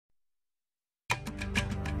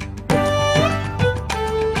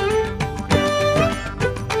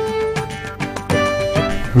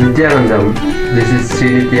Nithyanandam, this is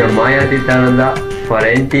Sri Nithyananda for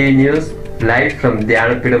NTV News, live from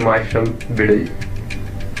Dhyanapidam Ashram,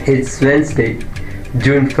 Vibhuthi. It's Wednesday,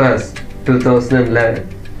 June 1st, 2011.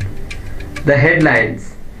 The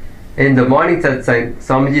headlines. In the morning satsang,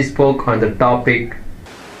 Swamiji spoke on the topic,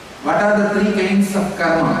 what are the three kinds of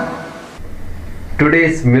karma?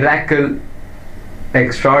 Today's miracle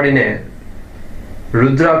extraordinaire,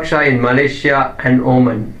 Rudraksha in Malaysia and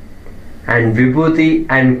Oman, and Vibhuthi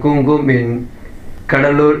and kumkum in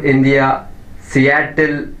Cuddalore India,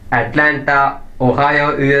 Seattle, Atlanta,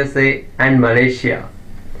 Ohio, USA and Malaysia.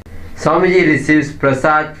 Swamiji receives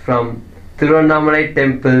Prasad from Tiruvannamalai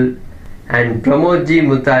temple, and Pramodji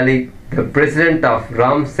Muthalik, the president of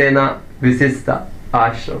sena, visits the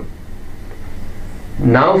ashram.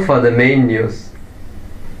 Now for the main news.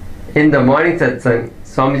 In the morning satsang,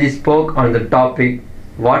 Swamiji spoke on the topic,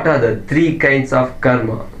 what are the three kinds of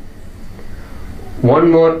karma?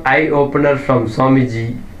 One more eye-opener from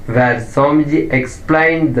Swamiji, where Swamiji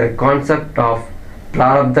explained the concept of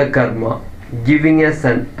prarabdha karma, giving us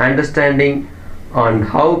an understanding on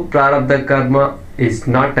how prarabdha karma is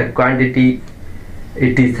not a quantity,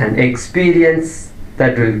 it is an experience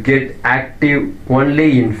that will get active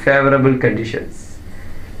only in favorable conditions,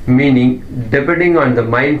 meaning depending on the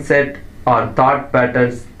mindset or thought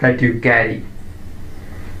patterns that you carry.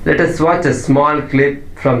 Let us watch a small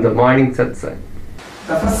clip from the morning satsang.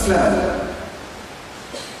 The first level,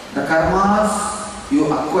 the karmas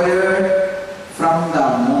you acquired from the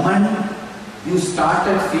moment you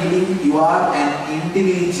started feeling you are an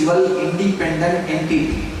individual, independent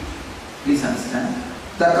entity. Please understand.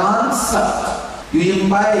 The concept you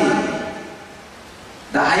imbibe,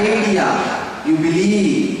 the idea you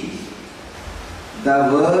believe, the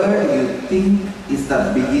word you think is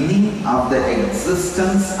the beginning of the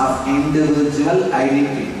existence of individual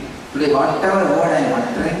identity. Today, whatever word I am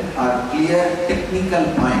uttering are clear technical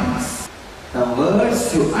points. The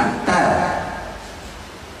words you utter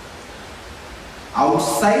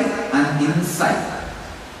outside and inside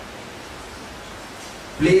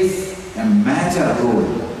plays a major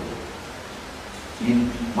role in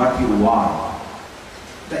what you are.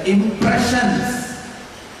 The impressions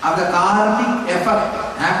of the karmic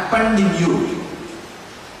effect happened in you.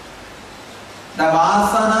 The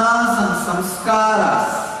vasanas and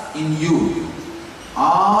samskaras in you,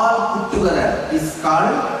 all put together, is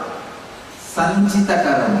called sanchita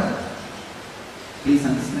karma. Please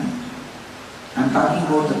understand. I am talking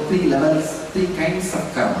about the three levels, three kinds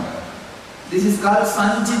of karma. This is called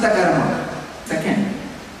sanchita karma. Second,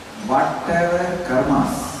 whatever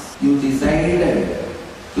karmas you decided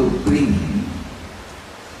to bring,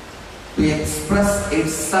 to express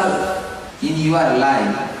itself in your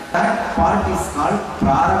life, that part is called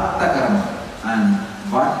prarabdha karma. And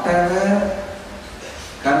whatever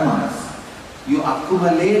karmas you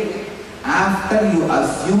accumulate after you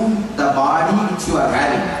assume the body which you are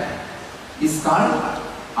having is called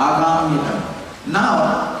agamya karma. Now,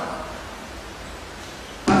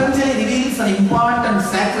 Patanjali reveals an important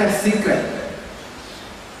sacred secret.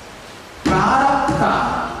 Prarabdha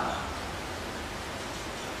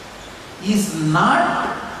is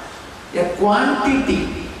not a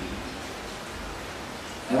quantity.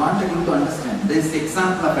 I wanted you to understand. There is the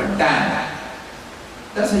example of a dam.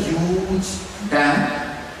 There's a huge dam.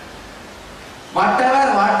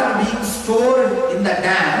 Whatever water being stored in the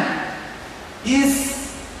dam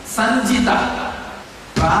is sanjita.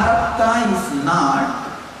 Prarabdha is not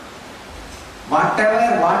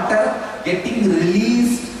whatever water getting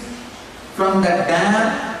released from the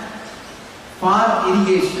dam for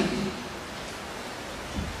irrigation.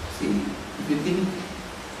 See, if you think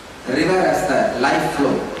the river as the life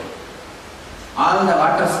flow, all the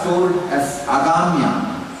water stored as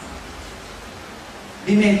agamya,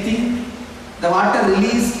 we may think the water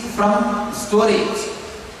released from storage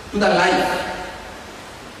to the life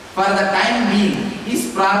for the time being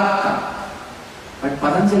is prarabdha. But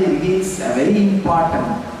Patanjali reveals a very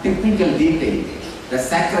important technical detail, the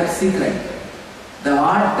sacred secret. The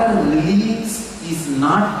water released is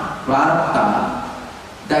not prarabdha.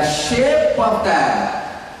 The shape of the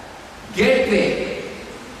gateway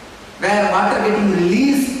where water getting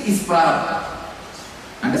released is prarabdha.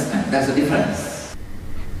 Understand? That's the difference.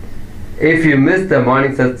 If you missed the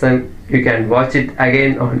morning satsang, you can watch it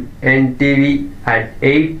again on NTV at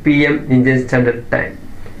 8 p.m. Indian Standard Time.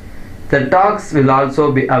 The talks will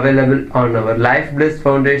also be available on our Life Bliss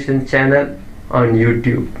Foundation channel on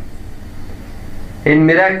YouTube. In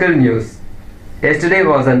miracle news, yesterday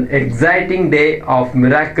was an exciting day of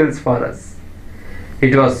miracles for us.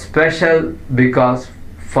 It was special because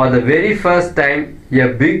for the very first time a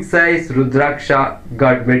big size Rudraksha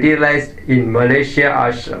got materialized in Malaysia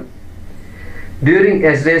ashram. During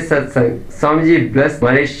yesterday's satsang, Swamiji blessed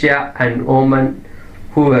Malaysia and Oman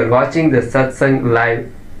who were watching the satsang live,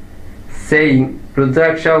 saying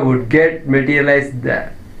Rudraksha would get materialized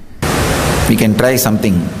there. We can try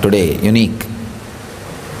something today, unique.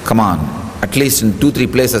 Come on, at least in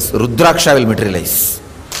 2-3 places, Rudraksha will materialize.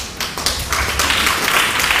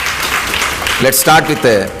 Let's start with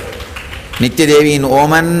Nityadevi in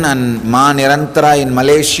Oman and Ma Nirantara in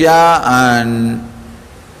Malaysia and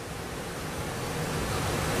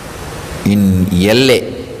in LA.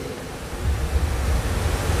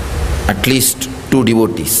 At least 2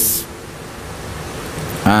 devotees.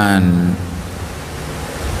 And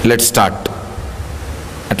let's start.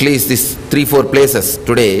 At least these 3-4 places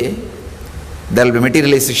today, there will be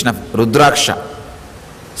materialization of Rudraksha.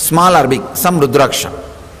 Small or big, some Rudraksha.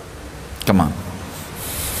 Come on.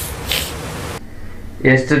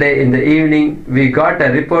 Yesterday in the evening, we got a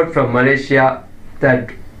report from Malaysia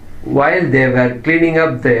that while they were cleaning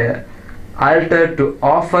up their altar to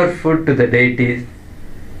offer food to the deities,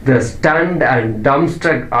 the stunned and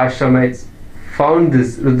dumbstruck ashramites found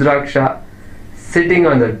this Rudraksha sitting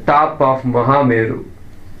on the top of Mahameru.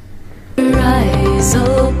 Your eyes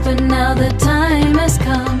open, now the time has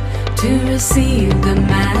come to receive the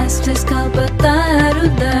Master's Kalpataru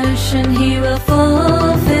Darshan. He will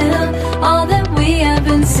fulfill all that we have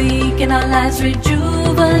been seeking, our lives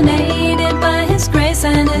rejuvenated by His grace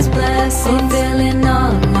and His blessing, fulfilling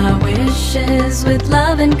all our wishes with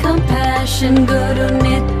love and compassion. Guru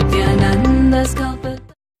Nithyananda's Kalpataru.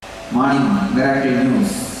 Morning miracle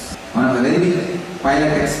news. One of the very big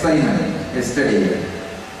pilot experiment yesterday.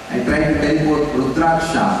 I tried to teleport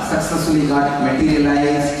Rudraksha, successfully got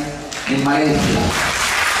materialized in Malaysia.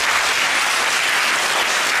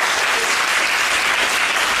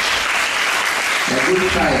 A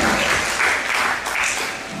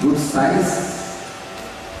good size,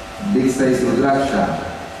 big size Rudraksha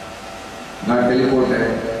got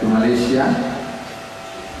teleported to Malaysia,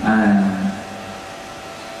 and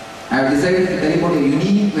I have decided to teleport a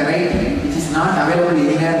unique variety which is not available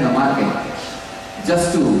anywhere in the market,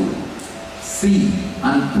 just to see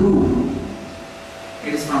and prove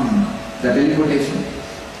it is from the teleportation.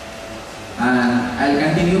 And I will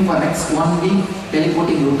continue for next 1 week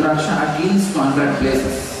teleporting Rudraksha at least to 100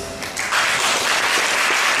 places.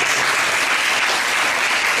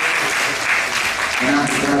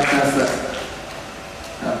 Rudrakshas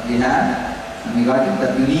we had, and we got it,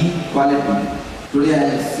 that unique quality. Today I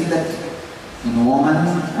will see that in Oman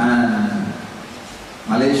and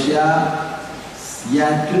Malaysia,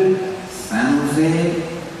 Seattle, San Jose,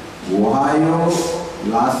 Ohio,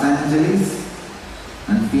 Los Angeles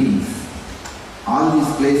and Phoenix. All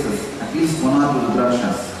these places, at least 1 or 2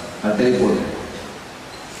 Rudrakshas are teleported.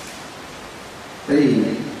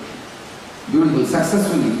 Very beautiful.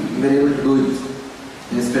 Successfully we were able to do it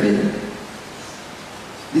yesterday.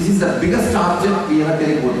 This is the biggest object we ever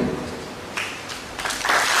teleported.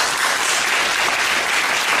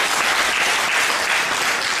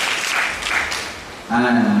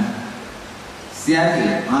 And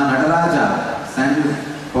Seattle, Nadaraja sandal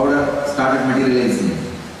powder started materializing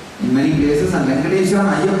in many places, and Venkateshwara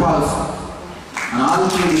and Ayyappa also, and all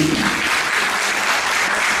 3 regions.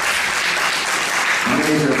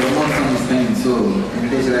 Venkateshwara promotes from his time, so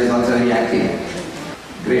Venkateshwara is also very active.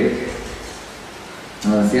 Great.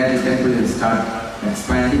 Seattle temple will start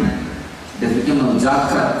expanding. It has become a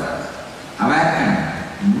Jagrat, awakened.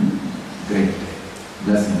 Great.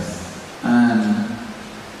 Blessings. And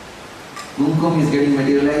kumkum is getting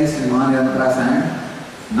materialized in Mahayantra's hand.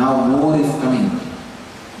 Now more is coming.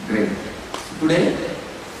 Great. So today,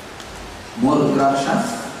 more Rudrakshas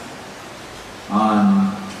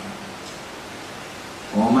on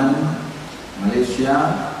Oman, Malaysia,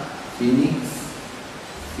 Phoenix,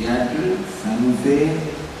 Seattle, San Jose,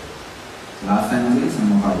 Los Angeles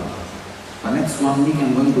and Ohio. For next 1 week I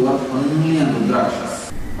am going to work only on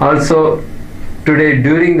Rudrakshas. Also, today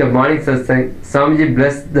during the morning satsang, Swamiji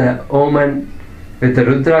blessed the Oman with the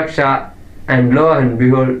Rudraksha, and lo and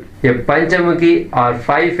behold, a Panchamukhi or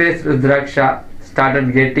 5-faced Rudraksha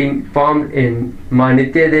started getting formed in Ma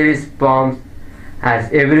Nityadevi's palms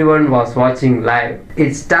as everyone was watching live.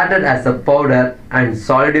 It started as a powder and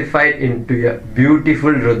solidified into a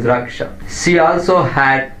beautiful Rudraksha. She also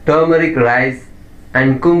had turmeric rice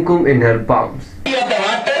and kumkum in her palms. Of the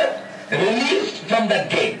water released from the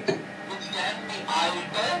gate.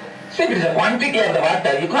 See, it is a quantity of the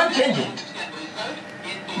water, you can't change it.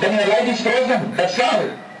 Then your life is frozen, that's all.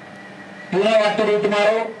 You know what to do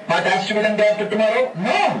tomorrow, what has to be done day after tomorrow?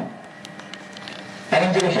 No.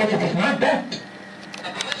 Paramji says it is not that.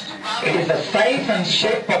 It is the size and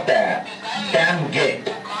shape of the dam gate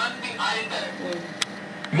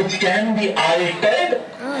which can be altered.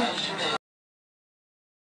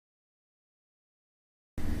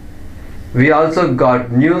 We also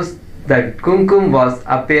got news that kumkum was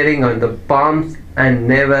appearing on the palms and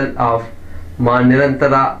navel of Ma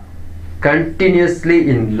Nirantara continuously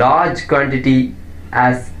in large quantity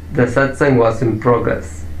as the satsang was in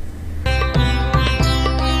progress.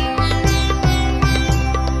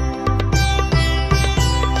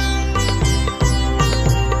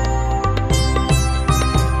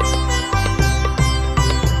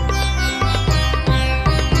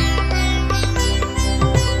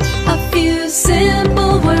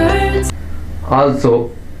 Simple words.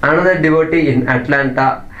 Also, another devotee in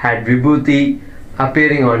Atlanta had Vibhuthi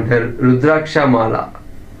appearing on her Rudraksha mala.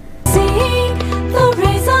 See the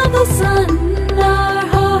rays of the sun, our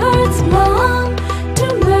hearts long to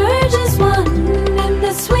merge as one in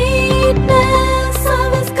the sweetness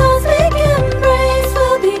of His cosmic embrace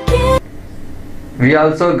will begin. We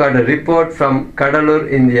also got a report from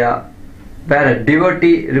Cuddalore, India, where a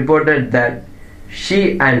devotee reported that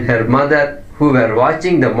she and her mother, who were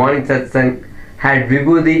watching the morning satsang, had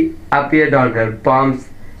Vibhuthi appeared on her palms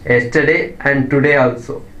yesterday and today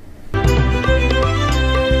also.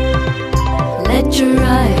 Let your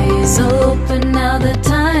eyes open now, the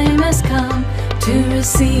time has come to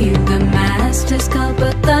receive the Master's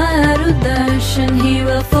Kalpataru Darshan. He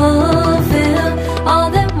will fulfill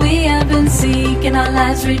all that we have been seeking, our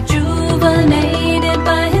lives rejuvenated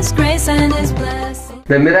by His grace and His blessing.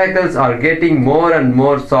 The miracles are getting more and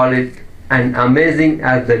more solid and amazing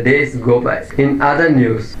as the days go by. In other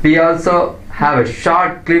news, we also have a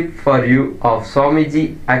short clip for you of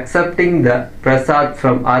Swamiji accepting the Prasad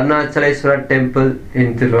from Arunachaleswara temple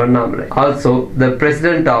in Tiruvannamalai. Also, the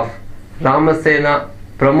president of Ramasena,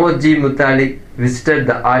 Pramodji Muthalik, visited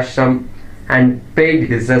the ashram and paid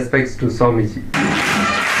his respects to Swamiji.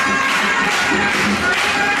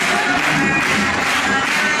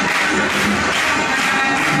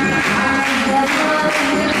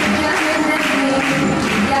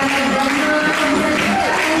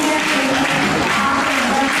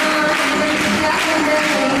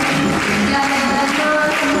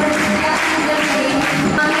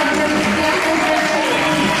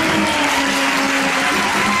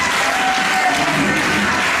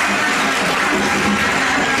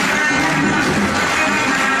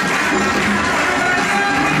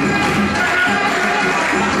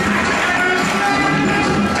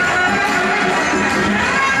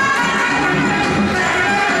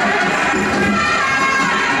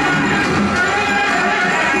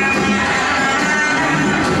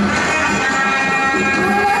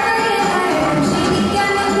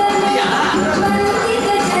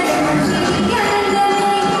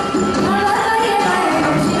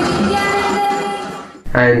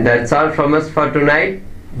 And that's all from us for tonight.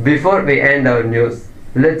 Before we end our news,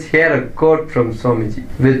 let's hear a quote from Swamiji.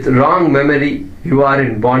 With wrong memory, you are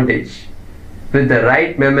in bondage. With the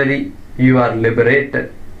right memory, you are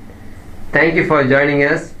liberated. Thank you for joining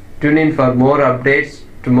us. Tune in for more updates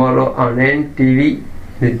tomorrow on NTV.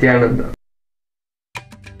 Nithyananda.